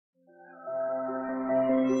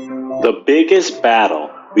The biggest battle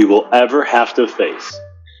we will ever have to face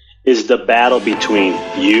is the battle between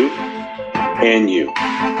you and you.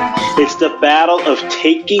 It's the battle of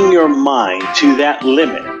taking your mind to that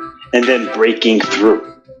limit and then breaking through.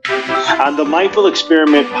 On the Mindful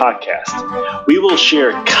Experiment podcast, we will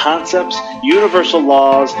share concepts, universal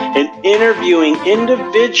laws, and interviewing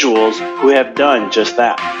individuals who have done just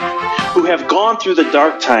that, who have gone through the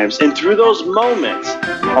dark times and through those moments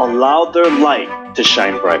allowed their light to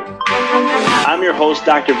shine bright. I'm your host,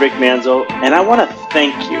 Dr. Vic Manzo, and I want to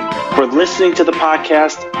thank you for listening to the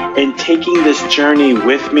podcast and taking this journey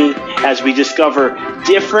with me as we discover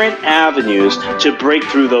different avenues to break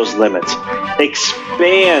through those limits,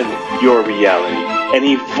 expand your reality, and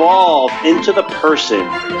evolve into the person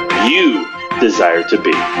you desire to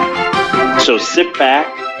be. So sit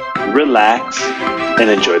back, relax, and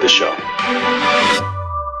enjoy the show.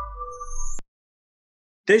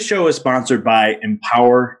 This show is sponsored by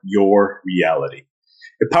Empower Your Reality.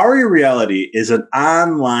 Empower Your Reality is an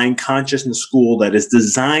online consciousness school that is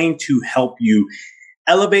designed to help you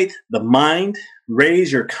elevate the mind,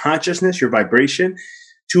 raise your consciousness, your vibration,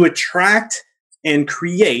 to attract and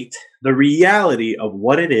create the reality of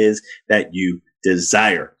what it is that you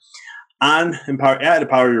desire. At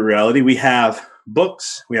Empower Your Reality, we have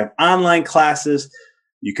books, we have online classes.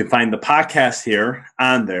 You can find the podcast here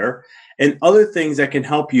on there and other things that can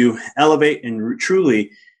help you elevate and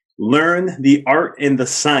truly learn the art and the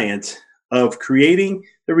science of creating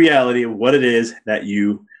the reality of what it is that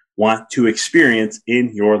you want to experience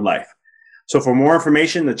in your life. So for more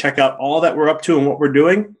information to check out all that we're up to and what we're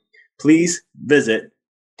doing, please visit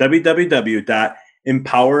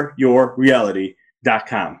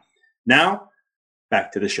www.empoweryourreality.com. Now,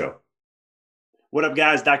 back to the show. What up,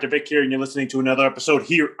 guys? Dr. Vic here, and you're listening to another episode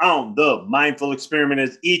here on the Mindful Experiment.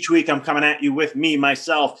 As each week, I'm coming at you with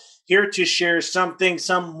myself, here to share something,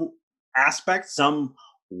 some aspect,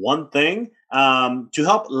 one thing to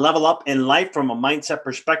help level up in life from a mindset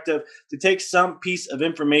perspective, to take some piece of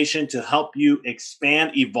information to help you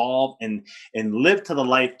expand, evolve, and live to the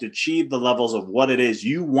life to achieve the levels of what it is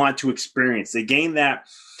you want to experience. To gain that,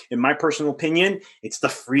 in my personal opinion, it's the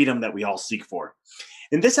freedom that we all seek for.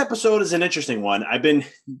 And this episode is an interesting one. I've been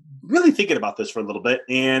really thinking about this for a little bit,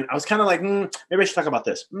 and I was kind of like, maybe I should talk about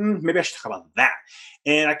this. Maybe I should talk about that.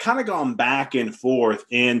 And I kind of gone back and forth,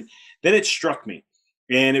 and then it struck me,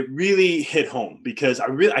 and it really hit home because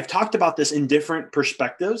I've talked about this in different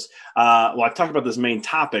perspectives. I've talked about this main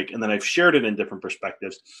topic, and then I've shared it in different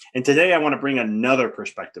perspectives. And today I want to bring another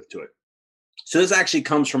perspective to it. So this actually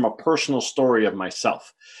comes from a personal story of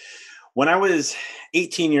myself. When I was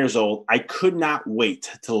 18 years old, I could not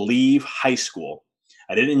wait to leave high school.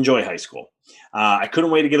 I didn't enjoy high school. I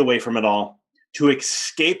couldn't wait to get away from it all, to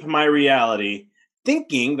escape my reality,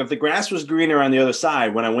 thinking that the grass was greener on the other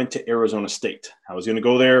side when I went to Arizona State. I was going to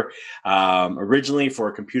go there originally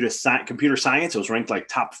for computer science. It was ranked like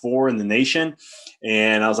top 4 in the nation.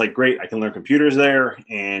 And I was like, great, I can learn computers there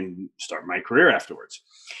and start my career afterwards.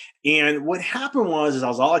 And what happened was I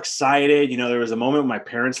was all excited. You know, there was a moment when my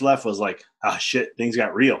parents left, was like, oh shit, things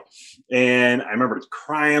got real. And I remember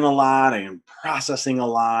crying a lot and processing a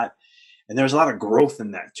lot. And there was a lot of growth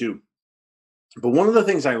in that too. But one of the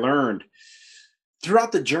things I learned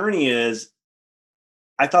throughout the journey is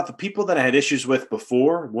I thought the people that I had issues with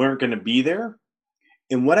before weren't going to be there.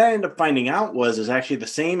 And what I ended up finding out is actually the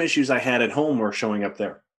same issues I had at home were showing up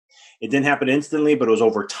there. It didn't happen instantly, but it was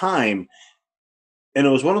over time. And it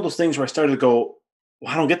was one of those things where I started to go,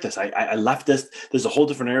 well, I don't get this. I left this. There's a whole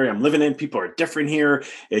different area I'm living in. People are different here.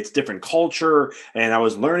 It's different culture. And I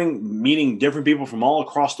was meeting different people from all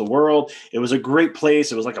across the world. It was a great place.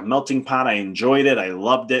 It was like a melting pot. I enjoyed it. I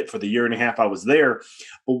loved it for the year and a half I was there.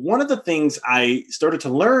 But one of the things I started to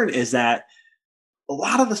learn is that a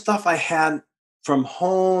lot of the stuff I had from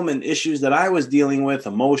home and issues that I was dealing with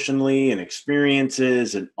emotionally and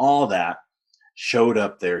experiences and all that showed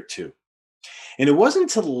up there too. And it wasn't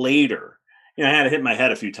until later, I had to hit my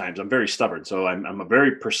head a few times. I'm very stubborn, so I'm a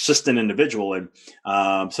very persistent individual, and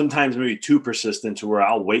sometimes maybe too persistent to where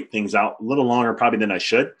I'll wait things out a little longer probably than I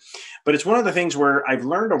should. But it's one of the things where I've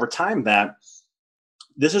learned over time that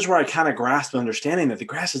this is where I kind of grasp the understanding that the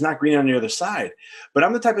grass is not green on the other side. But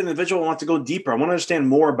I'm the type of individual who wants to go deeper. I want to understand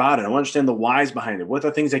more about it. I want to understand the whys behind it. What are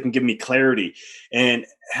the things that can give me clarity and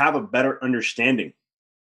have a better understanding?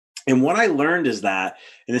 And what I learned is that,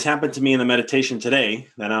 and this happened to me in the meditation today,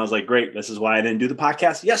 and I was like, great, this is why I didn't do the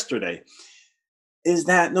podcast yesterday, is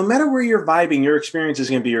that no matter where you're vibing, your experience is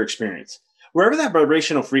going to be your experience. Wherever that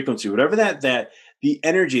vibrational frequency, whatever that the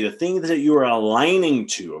energy, the thing that you are aligning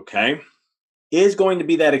to, okay, is going to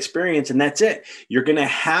be that experience, and that's it. You're going to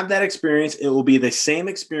have that experience. It will be the same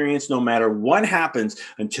experience no matter what happens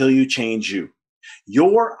until you change you.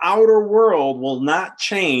 Your outer world will not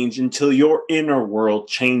change until your inner world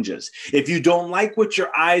changes. If you don't like what your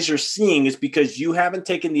eyes are seeing, it's because you haven't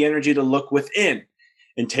taken the energy to look within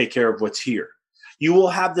and take care of what's here. You will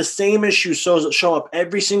have the same issues show up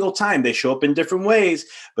every single time. They show up in different ways,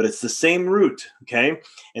 but it's the same root, okay?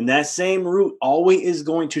 And that same root always is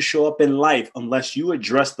going to show up in life unless you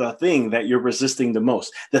address the thing that you're resisting the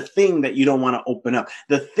most, the thing that you don't want to open up,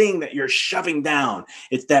 the thing that you're shoving down.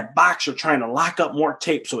 It's that box you're trying to lock up more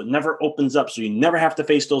tape so it never opens up, so you never have to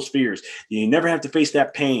face those fears. You never have to face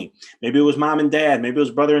that pain. Maybe it was mom and dad. Maybe it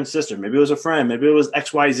was brother and sister. Maybe it was a friend. Maybe it was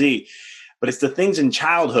XYZ. But it's the things in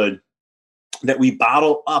childhood that we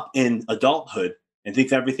bottle up in adulthood and think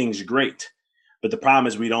that everything's great. But the problem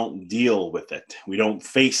is we don't deal with it. We don't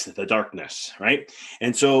face the darkness, right?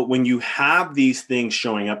 And so when you have these things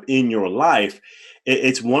showing up in your life,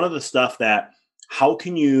 it's one of the stuff that, how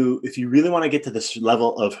can you, if you really want to get to this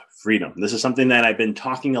level of freedom, this is something that I've been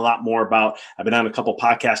talking a lot more about. I've been on a couple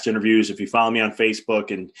podcast interviews. If you follow me on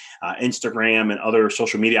Facebook and Instagram and other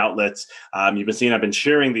social media outlets, you've been seeing I've been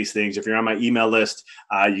sharing these things. If you're on my email list,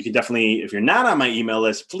 you can definitely, if you're not on my email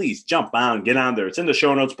list, please jump on, get on there. It's in the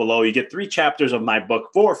show notes below. You get 3 chapters of my book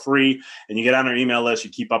for free, and you get on our email list.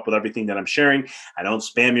 You keep up with everything that I'm sharing. I don't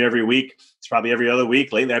spam you every week. It's probably every other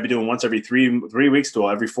week. Lately, I've been doing once every three weeks to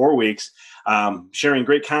every 4 weeks. Sharing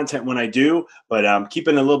great content when I do, but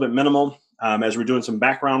keeping it a little bit minimal as we're doing some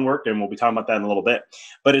background work, and we'll be talking about that in a little bit.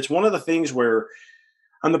 But it's one of the things where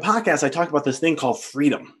on the podcast, I talk about this thing called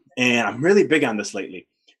freedom, and I'm really big on this lately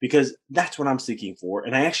because that's what I'm seeking for,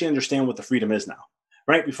 and I actually understand what the freedom is now.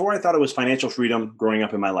 Right? Before, I thought it was financial freedom growing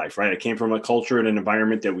up in my life, right? I came from a culture and an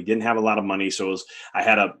environment that we didn't have a lot of money. So I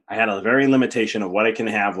had a very limitation of what I can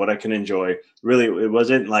have, what I can enjoy. Really, it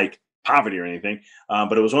wasn't like poverty or anything,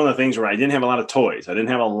 but it was one of the things where I didn't have a lot of toys. I didn't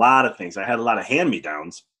have a lot of things. I had a lot of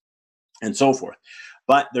hand-me-downs and so forth.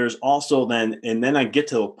 But there's also then I get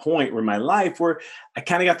to a point where my life where I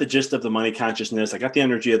kind of got the gist of the money consciousness. I got the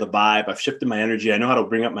energy of the vibe. I've shifted my energy. I know how to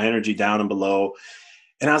bring up my energy down and below.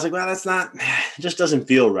 And I was like, well, that's not, it just doesn't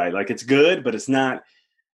feel right. Like it's good, but it's not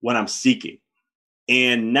what I'm seeking.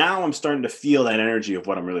 And now I'm starting to feel that energy of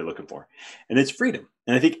what I'm really looking for. And it's freedom.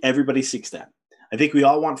 And I think everybody seeks that. I think we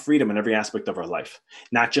all want freedom in every aspect of our life,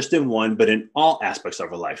 not just in one, but in all aspects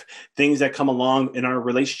of our life. Things that come along in our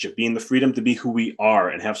relationship, being the freedom to be who we are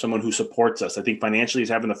and have someone who supports us. I think financially is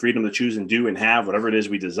having the freedom to choose and do and have whatever it is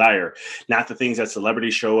we desire, not the things that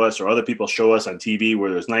celebrities show us or other people show us on TV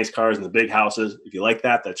where there's nice cars and the big houses. If you like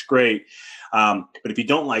that, that's great. But if you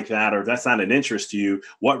don't like that, or if that's not an interest to you,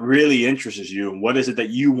 what really interests you and what is it that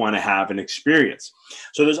you want to have and experience?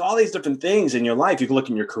 So there's all these different things in your life. You can look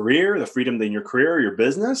in your career, the freedom in your career, your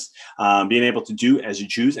business, being able to do as you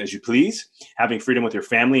choose, as you please, having freedom with your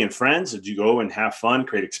family and friends as you go and have fun,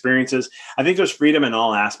 create experiences. I think there's freedom in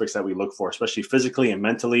all aspects that we look for, especially physically and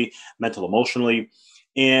mentally, mental, emotionally.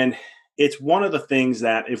 And it's one of the things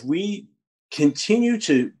that if we continue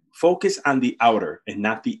to focus on the outer and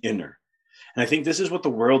not the inner, and I think this is what the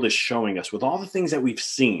world is showing us with all the things that we've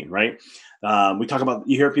seen, right? We talk about,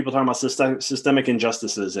 you hear people talking about systemic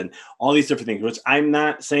injustices and all these different things, which I'm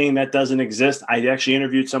not saying that doesn't exist. I actually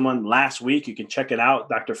interviewed someone last week. You can check it out,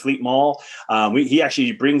 Dr. Fleet Mall. He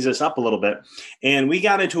actually brings this up a little bit. And we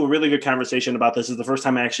got into a really good conversation about this. This is the first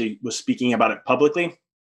time I actually was speaking about it publicly.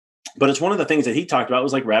 But it's one of the things that he talked about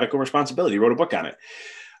was like radical responsibility. He wrote a book on it.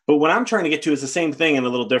 But what I'm trying to get to is the same thing and a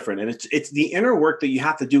little different. And it's the inner work that you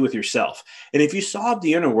have to do with yourself. And if you solve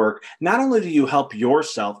the inner work, not only do you help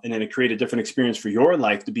yourself and then create a different experience for your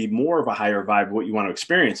life to be more of a higher vibe of what you want to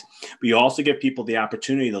experience, but you also give people the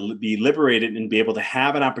opportunity to be liberated and be able to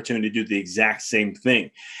have an opportunity to do the exact same thing.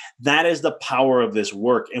 That is the power of this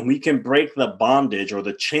work. And we can break the bondage or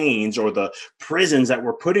the chains or the prisons that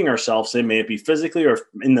we're putting ourselves in, may it be physically or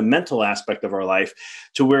in the mental aspect of our life,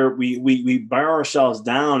 to where we bar ourselves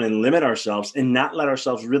down and limit ourselves and not let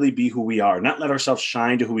ourselves really be who we are, not let ourselves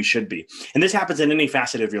shine to who we should be. And this happens in any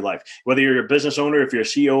facet of your life, whether you're a business owner, if you're a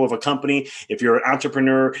CEO of a company, if you're an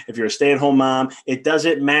entrepreneur, if you're a stay-at-home mom, it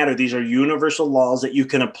doesn't matter. These are universal laws that you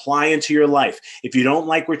can apply into your life. If you don't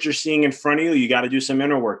like what you're seeing in front of you, you got to do some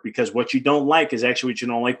inner work, because what you don't like is actually what you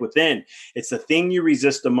don't like within. It's the thing you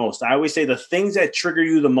resist the most. I always say the things that trigger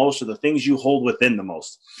you the most are the things you hold within the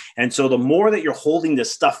most. And so the more that you're holding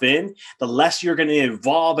this stuff in, the less you're going to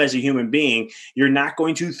evolve as a human being. You're not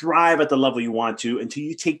going to thrive at the level you want to until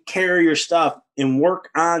you take care of your stuff and work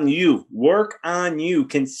on you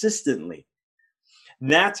consistently.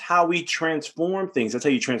 That's how we transform things. That's how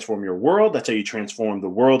you transform your world. That's how you transform the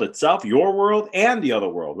world itself, your world, and the other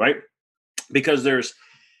world, right? Because there's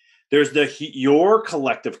your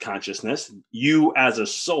collective consciousness, you as a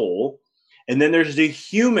soul, and then there's the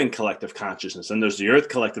human collective consciousness, and there's the Earth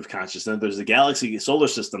collective consciousness, there's the galaxy, solar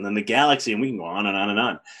system, then the galaxy, and we can go on and on and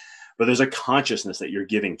on. But there's a consciousness that you're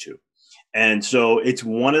giving to. And so it's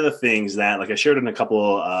one of the things that, like I shared in a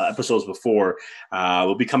couple episodes before,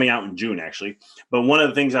 will be coming out in June, actually. But one of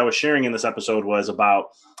the things I was sharing in this episode was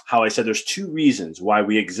about how I said there's two reasons why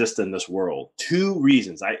we exist in this world. Two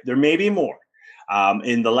reasons. There may be more.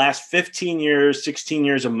 In the last 15 years, 16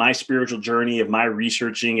 years of my spiritual journey, of my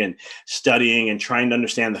researching and studying and trying to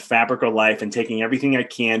understand the fabric of life and taking everything I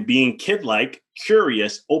can, being kid-like,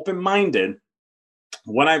 curious, open-minded,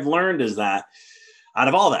 what I've learned is that out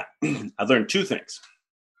of all that, I've learned two things.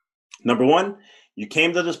 Number one, you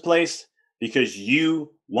came to this place because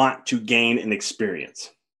you want to gain an experience.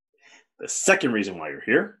 The second reason why you're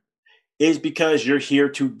here is because you're here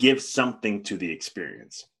to give something to the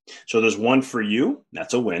experience. So there's one for you,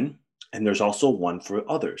 that's a win. And there's also one for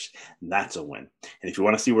others, that's a win. And if you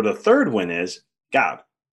want to see where the third win is, God,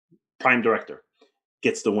 Prime Director,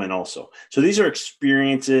 gets the win also. So these are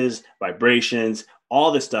experiences, vibrations,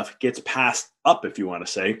 all this stuff gets passed up, if you want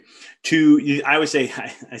to say, to, I would say,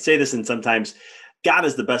 I say this, and sometimes God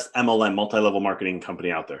is the best MLM, multi-level marketing company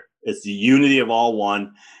out there. It's the unity of all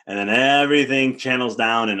one, and then everything channels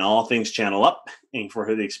down and all things channel up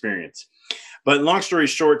for the experience. But long story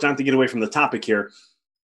short, not to get away from the topic here,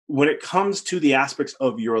 when it comes to the aspects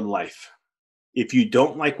of your life, if you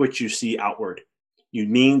don't like what you see outward, it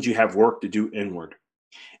means you have work to do inward.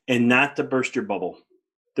 And not to burst your bubble.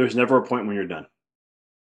 There's never a point when you're done.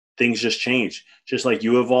 Things just change. Just like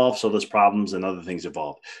you evolve, so does problems and other things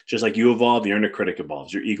evolve. Just like you evolve, your inner critic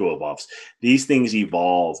evolves, your ego evolves. These things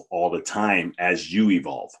evolve all the time as you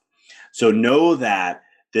evolve. So know that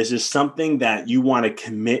this is something that you want to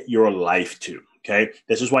commit your life to, okay?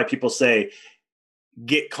 This is why people say,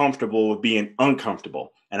 get comfortable with being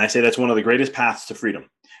uncomfortable. And I say that's one of the greatest paths to freedom.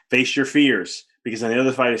 Face your fears, because on the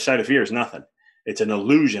other side of fear is nothing. It's an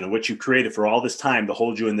illusion of what you created for all this time to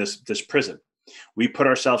hold you in this prison. We put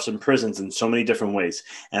ourselves in prisons in so many different ways.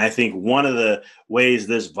 And I think one of the ways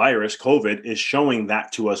this virus, COVID, is showing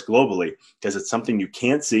that to us globally, because it's something you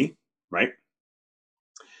can't see, right?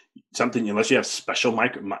 Something, unless you have special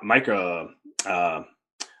microphones,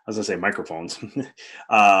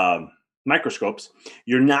 microscopes,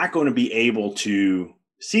 you're not going to be able to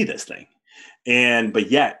see this thing.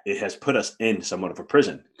 But yet it has put us in somewhat of a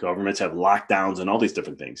prison. Governments have lockdowns and all these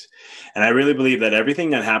different things. And I really believe that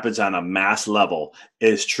everything that happens on a mass level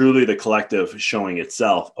is truly the collective showing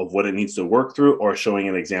itself of what it needs to work through or showing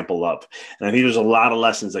an example of. And I think there's a lot of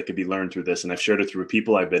lessons that could be learned through this. And I've shared it through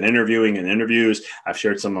people I've been interviewing in interviews. I've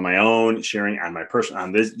shared some of my own, sharing on my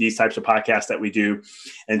these types of podcasts that we do.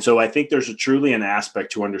 And so I think there's truly an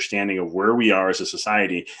aspect to understanding of where we are as a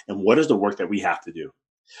society and what is the work that we have to do.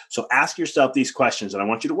 So ask yourself these questions, and I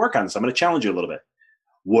want you to work on this. I'm going to challenge you a little bit.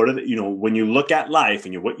 What are when you look at life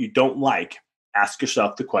and what you don't like, ask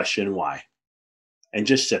yourself the question, why? And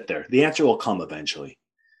just sit there. The answer will come eventually.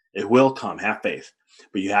 It will come. Have faith.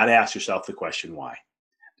 But you had to ask yourself the question, why?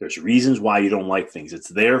 There's reasons why you don't like things. It's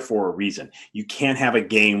there for a reason. You can't have a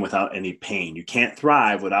game without any pain. You can't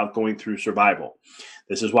thrive without going through survival.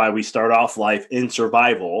 This is why we start off life in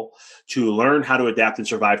survival, to learn how to adapt and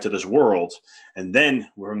survive to this world. And then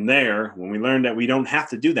from there, when we learn that we don't have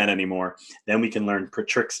to do that anymore, then we can learn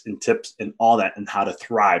tricks and tips and all that and how to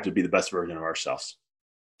thrive to be the best version of ourselves.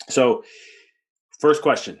 So first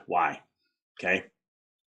question, why? Okay.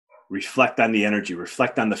 Reflect on the energy,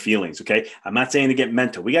 reflect on the feelings. Okay. I'm not saying to get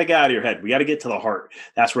mental. We got to get out of your head. We got to get to the heart.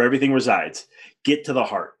 That's where everything resides. Get to the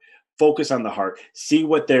heart. Focus on the heart. See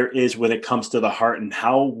what there is when it comes to the heart and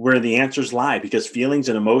where the answers lie, because feelings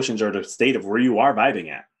and emotions are the state of where you are vibing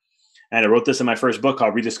at. And I wrote this in my first book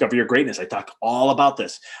called Rediscover Your Greatness. I talk all about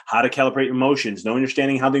this, how to calibrate emotions,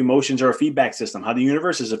 understanding how the emotions are a feedback system, how the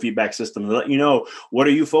universe is a feedback system to let you know, what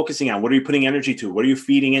are you focusing on? What are you putting energy to? What are you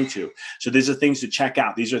feeding into? So these are things to check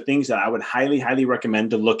out. These are things that I would highly, highly recommend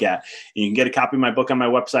to look at. And you can get a copy of my book on my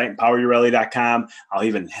website, empoweryourlly.com. I'll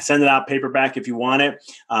even send it out paperback if you want it,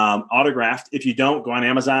 autographed. If you don't, go on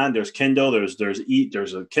Amazon. There's Kindle. There's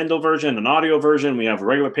a Kindle version, an audio version. We have a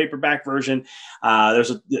regular paperback version.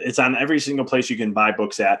 It's on every single place you can buy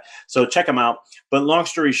books at. So check them out. But long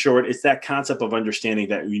story short, it's that concept of understanding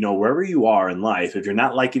that, wherever you are in life, if you're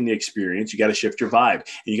not liking the experience, you got to shift your vibe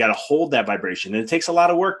and you got to hold that vibration. And it takes a lot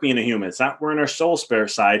of work being a human. It's not we're in our soul spare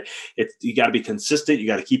side. You got to be consistent. You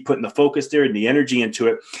got to keep putting the focus there and the energy into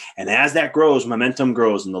it. And as that grows, momentum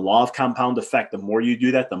grows. And the law of compound effect, the more you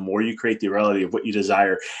do that, the more you create the reality of what you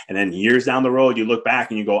desire. And then years down the road, you look back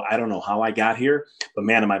and you go, I don't know how I got here, but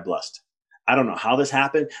man, am I blessed. I don't know how this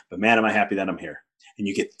happened, but man, am I happy that I'm here. And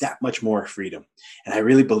you get that much more freedom. And I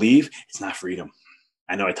really believe it's not freedom.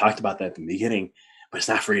 I know I talked about that at the beginning, but it's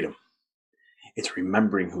not freedom. It's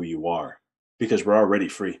remembering who you are, because we're already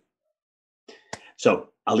free. So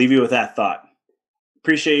I'll leave you with that thought.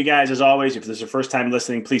 Appreciate you guys as always. If this is your first time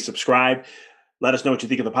listening, please subscribe. Let us know what you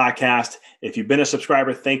think of the podcast. If you've been a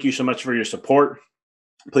subscriber, thank you so much for your support.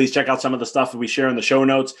 Please check out some of the stuff that we share in the show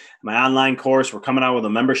notes. My online course, we're coming out with a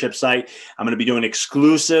membership site. I'm going to be doing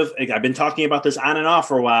exclusive. I've been talking about this on and off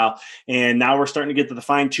for a while, and now we're starting to get to the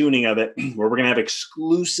fine tuning of it, where we're going to have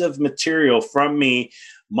exclusive material from me,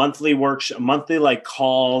 monthly like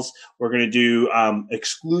calls. We're going to do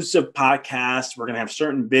exclusive podcasts. We're going to have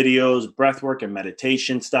certain videos, breathwork and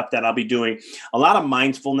meditation stuff that I'll be doing. A lot of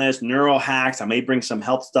mindfulness, neuro hacks. I may bring some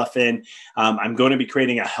health stuff in. I'm going to be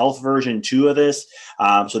creating a health version too of this.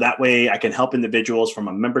 So that way I can help individuals from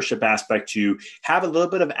a membership aspect to have a little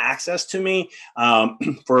bit of access to me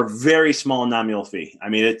for a very small nominal fee. I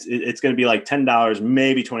mean, it's going to be like $10,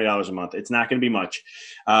 maybe $20 a month. It's not going to be much,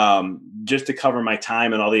 just to cover my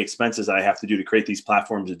time and all the expenses that I have to do to create these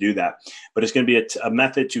platforms to do that. But it's going to be a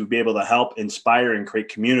method to be able to help inspire and create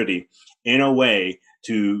community in a way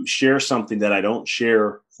to share something that I don't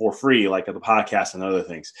share for free, like the podcast and other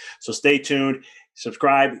things. So stay tuned.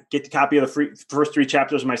 Subscribe, get the copy of the first 3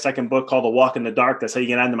 chapters of my second book called The Walk in the Dark. That's how you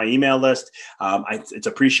get onto my email list. It's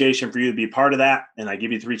appreciation for you to be part of that. And I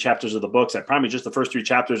give you 3 chapters of the books. I promise just the first 3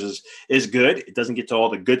 chapters is good. It doesn't get to all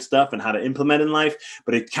the good stuff and how to implement in life,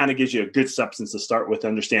 but it kind of gives you a good substance to start with to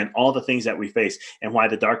understand all the things that we face and why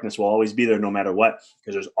the darkness will always be there no matter what,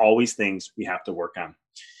 because there's always things we have to work on.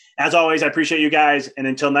 As always, I appreciate you guys. And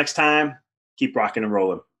until next time, keep rocking and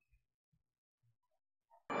rolling.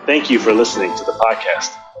 Thank you for listening to the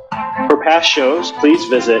podcast. For past shows, please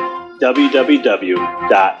visit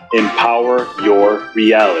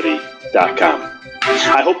www.empoweryourreality.com.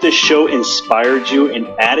 I hope this show inspired you and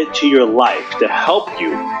added to your life to help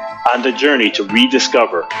you on the journey to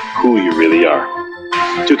rediscover who you really are.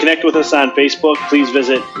 To connect with us on Facebook, please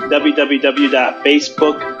visit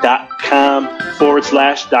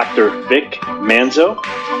www.facebook.com/Dr. Vic Manzo.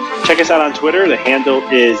 Check us out on Twitter. The handle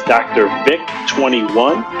is Dr.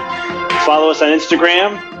 Vic21. Follow us on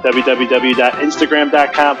Instagram,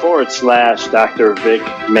 www.instagram.com/Dr. Vic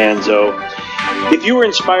Manzo. If you were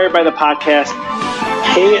inspired by the podcast,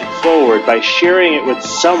 pay it forward by sharing it with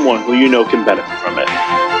someone who you know can benefit from it.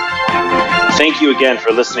 Thank you again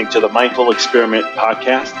for listening to the Mindful Experiment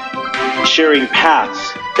podcast, sharing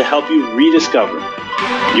paths to help you rediscover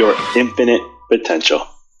your infinite potential.